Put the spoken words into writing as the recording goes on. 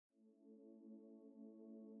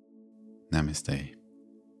Namaste.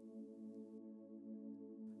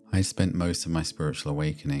 I spent most of my spiritual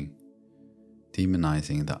awakening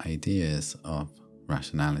demonizing the ideas of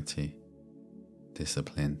rationality,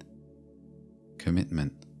 discipline,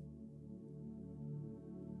 commitment,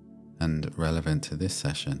 and relevant to this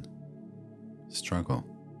session, struggle.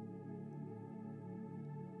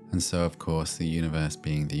 And so, of course, the universe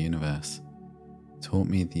being the universe taught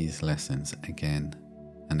me these lessons again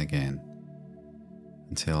and again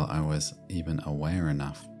until I was even aware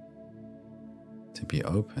enough to be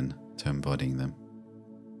open to embodying them.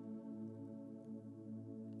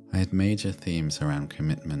 I had major themes around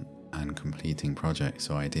commitment and completing projects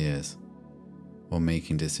or ideas, or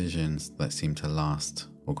making decisions that seemed to last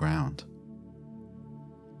or ground.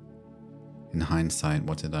 In hindsight,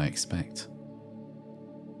 what did I expect?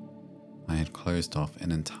 I had closed off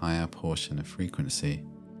an entire portion of frequency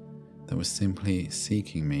that was simply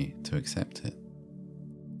seeking me to accept it.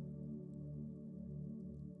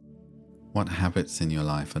 What habits in your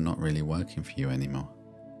life are not really working for you anymore?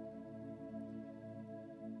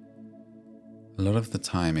 A lot of the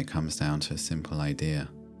time it comes down to a simple idea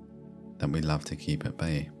that we love to keep at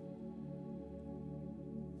bay.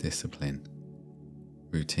 Discipline,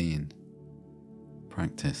 routine,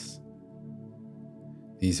 practice.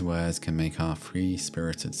 These words can make our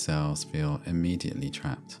free-spirited selves feel immediately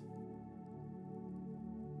trapped.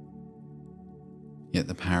 Yet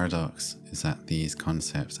the paradox is that these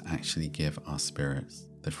concepts actually give our spirits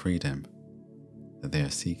the freedom that they are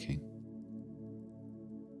seeking.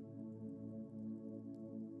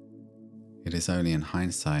 It is only in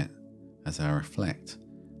hindsight, as I reflect,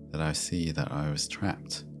 that I see that I was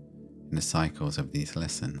trapped in the cycles of these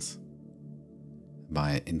lessons.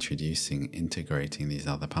 By integrating these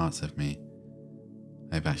other parts of me,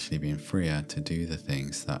 I've actually been freer to do the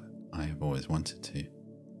things that I have always wanted to.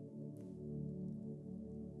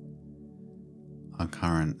 Our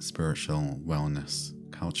current spiritual wellness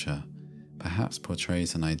culture perhaps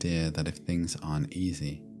portrays an idea that if things aren't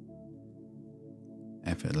easy,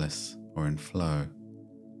 effortless, or in flow,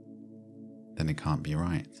 then it can't be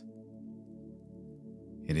right.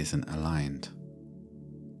 It isn't aligned,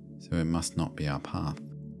 so it must not be our path.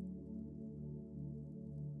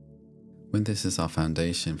 When this is our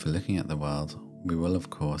foundation for looking at the world, we will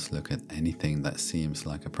of course look at anything that seems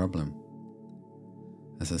like a problem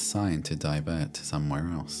as a sign to divert to somewhere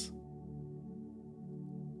else.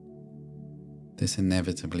 This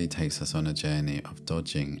inevitably takes us on a journey of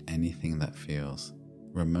dodging anything that feels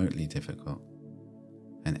remotely difficult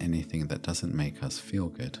and anything that doesn't make us feel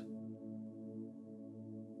good.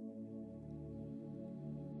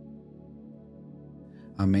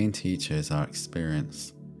 Our main teacher is our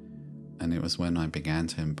experience, and it was when I began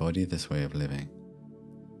to embody this way of living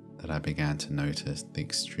that I began to notice the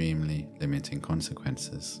extremely limiting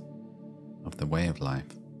consequences of the way of life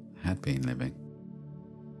I had been living.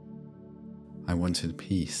 I wanted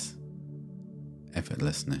peace,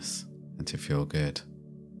 effortlessness, and to feel good.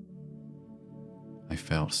 I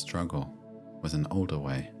felt struggle was an older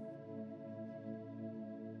way.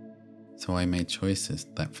 So I made choices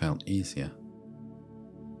that felt easier,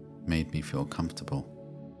 made me feel comfortable.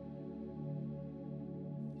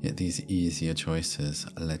 Yet these easier choices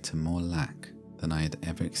led to more lack than I had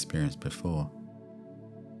ever experienced before.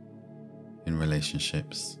 In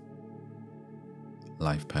relationships,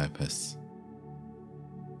 life purpose,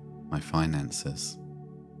 my finances,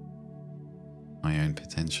 my own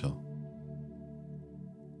potential.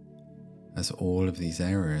 As all of these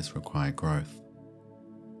areas require growth.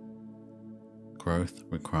 Growth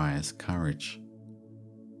requires courage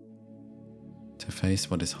to face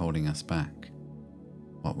what is holding us back,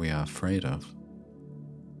 what we are afraid of,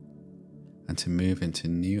 and to move into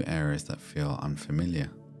new areas that feel unfamiliar.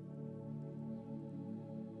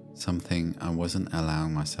 Something I wasn't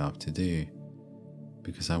allowing myself to do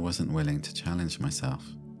because I wasn't willing to challenge myself.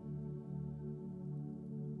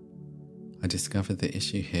 I discovered the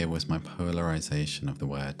issue here was my polarization of the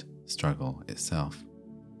word struggle itself.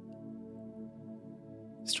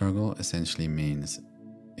 Struggle essentially means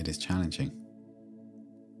it is challenging.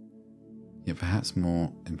 Yet perhaps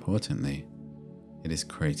more importantly, it is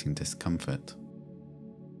creating discomfort.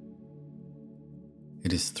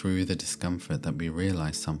 It is through the discomfort that we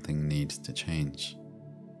realize something needs to change.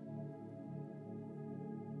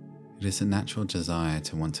 It is a natural desire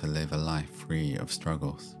to want to live a life free of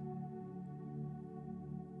struggles.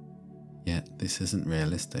 Yet this isn't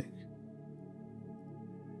realistic.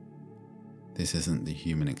 This isn't the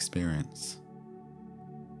human experience.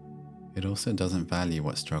 It also doesn't value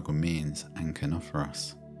what struggle means and can offer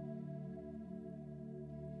us.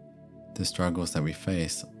 The struggles that we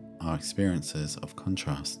face are experiences of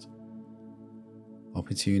contrast,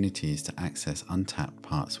 opportunities to access untapped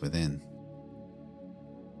parts within.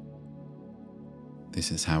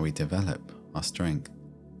 This is how we develop our strength,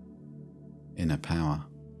 inner power,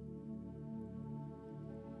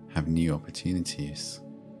 have new opportunities,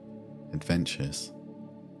 adventures,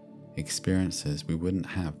 experiences we wouldn't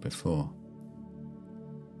have before.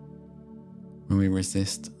 When we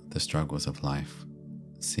resist the struggles of life,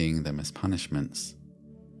 seeing them as punishments,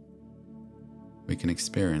 we can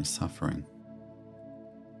experience suffering.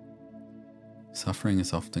 Suffering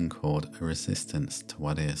is often called a resistance to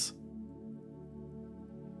what is.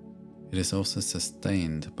 It is also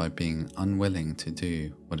sustained by being unwilling to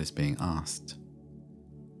do what is being asked.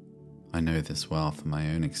 I know this well from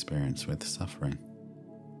my own experience with suffering.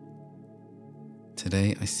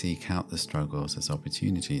 Today I seek out the struggles as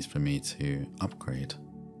opportunities for me to upgrade.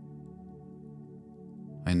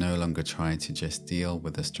 I no longer try to just deal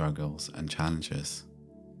with the struggles and challenges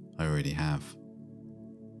I already have.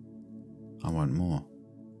 I want more.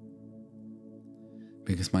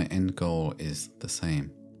 Because my end goal is the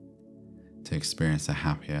same: to experience a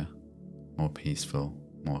happier, more peaceful,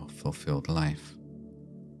 more fulfilled life.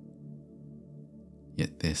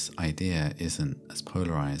 Yet this idea isn't as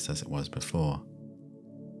polarized as it was before.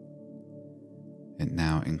 It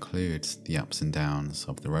now includes the ups and downs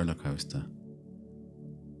of the roller coaster.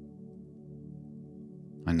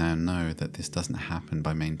 I now know that this doesn't happen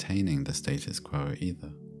by maintaining the status quo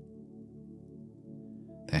either.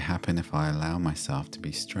 They happen if I allow myself to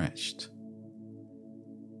be stretched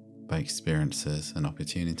by experiences and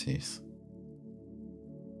opportunities.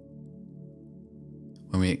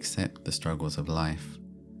 When we accept the struggles of life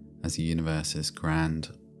as the universe's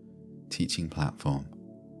grand teaching platform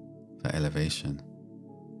for elevation,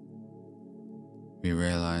 we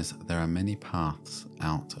realize there are many paths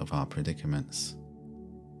out of our predicaments.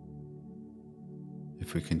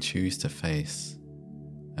 If we can choose to face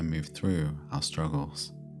and move through our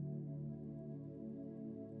struggles.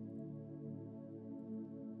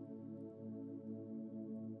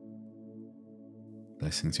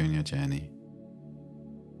 Blessings on your journey.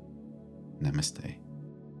 Namaste.